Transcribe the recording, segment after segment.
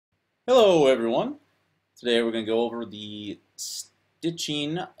Hello everyone. Today we're going to go over the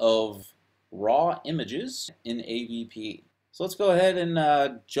stitching of raw images in AVP. So let's go ahead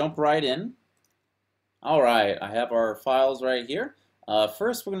and jump right in. Alright, I have our files right here.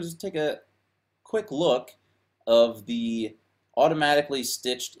 First we're going to just take a quick look of the automatically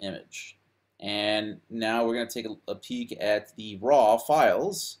stitched image. And now we're going to take a peek at the raw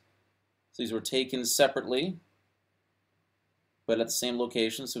files. So these were taken separately, but at the same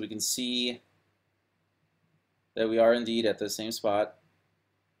location, so we can see that we are indeed at the same spot,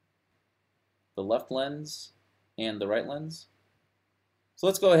 the left lens and the right lens. So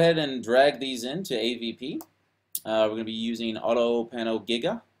let's go ahead and drag these into AVP. We're going to be using Autopano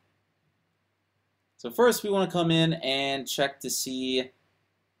Giga. So first we want to come in and check to see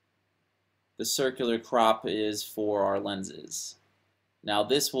the circular crop is for our lenses. Now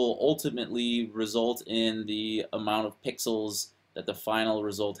this will ultimately result in the amount of pixels that the final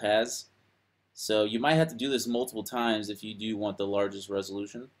result has. So you might have to do this multiple times if you do want the largest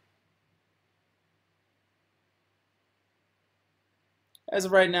resolution. As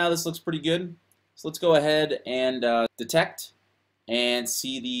of right now, this looks pretty good. So let's go ahead and detect and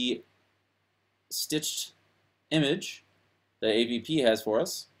see the stitched image that AVP has for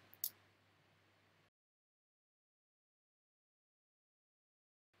us.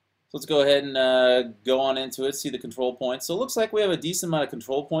 So let's go ahead and go on into it, see the control points. So it looks like we have a decent amount of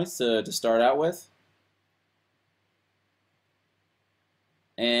control points to start out with.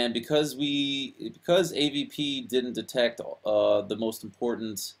 And because AVP didn't detect the most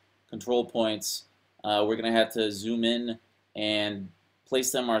important control points, we're going to have to zoom in and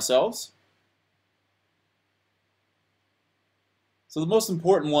place them ourselves. So the most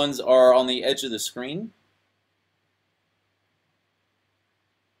important ones are on the edge of the screen.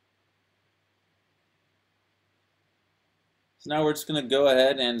 So now we're just going to go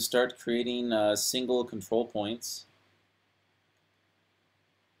ahead and start creating single control points.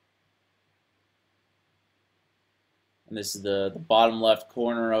 And this is the bottom left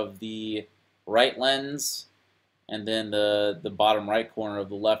corner of the right lens, and then the bottom right corner of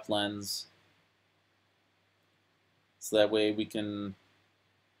the left lens. So that way we can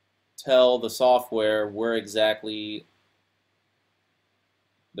tell the software where exactly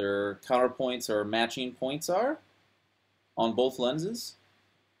their counterpoints or matching points are on both lenses.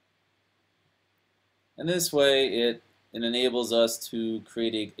 And this way it enables us to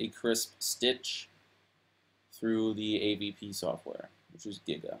create a crisp stitch through the AVP software, which is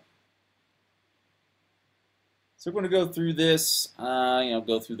Giga. So we're going to go through this,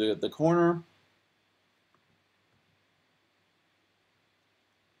 go through the corner.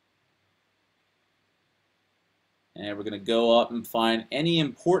 And we're going to go up and find any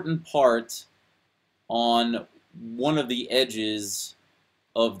important part on one of the edges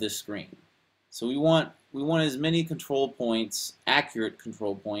of the screen. So we want as many control points, accurate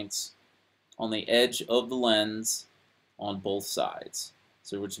control points, on the edge of the lens on both sides.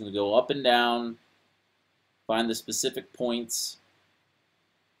 So we're just going to go up and down, find the specific points,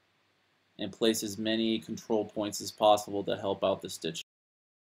 and place as many control points as possible to help out the stitch.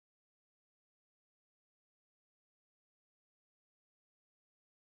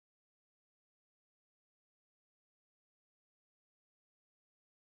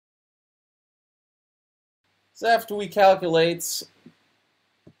 So after we calculate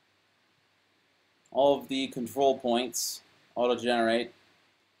all of the control points, auto-generate,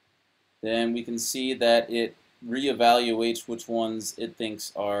 then we can see that it reevaluates which ones it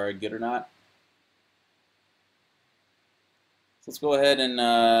thinks are good or not. So let's go ahead and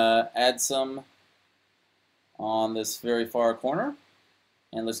add some on this very far corner.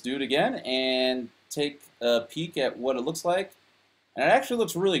 And let's do it again and take a peek at what it looks like. And it actually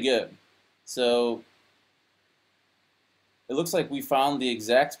looks really good. So it looks like we found the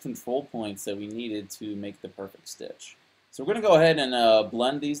exact control points that we needed to make the perfect stitch. So we're going to go ahead and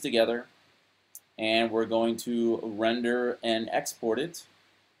blend these together, and we're going to render and export it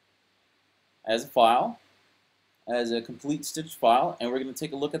as a file, as a complete stitch file, and we're going to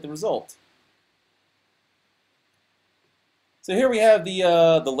take a look at the result. So here we have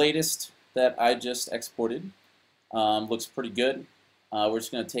the latest that I just exported. Looks pretty good. We're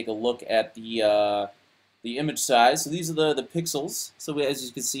just going to take a look at the image size. So these are the pixels. So as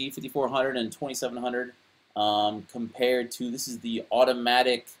you can see, 5400 and 2700 compared to, this is the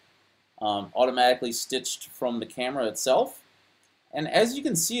automatically stitched from the camera itself. And as you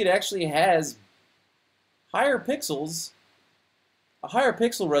can see, it actually has higher pixels, a higher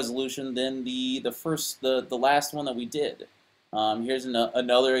pixel resolution than the last one that we did. Here's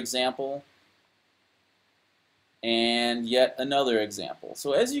another example. and yet another example.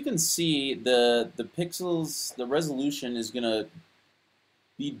 So as you can see, the pixels, the resolution is going to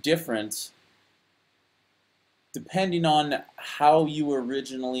be different depending on how you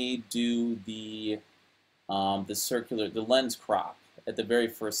originally do the lens crop at the very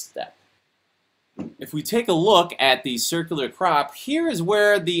first step. If we take a look at the circular crop, here is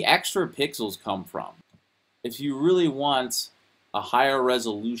where the extra pixels come from. If you really want a higher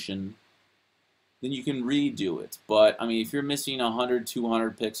resolution, then you can redo it. But I mean, if you're missing 100,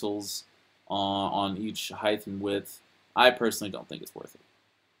 200 pixels on each height and width, I personally don't think it's worth it.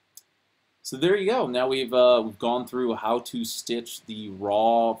 So there you go. Now we've gone through how to stitch the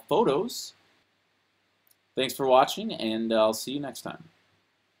raw photos. Thanks for watching, and I'll see you next time.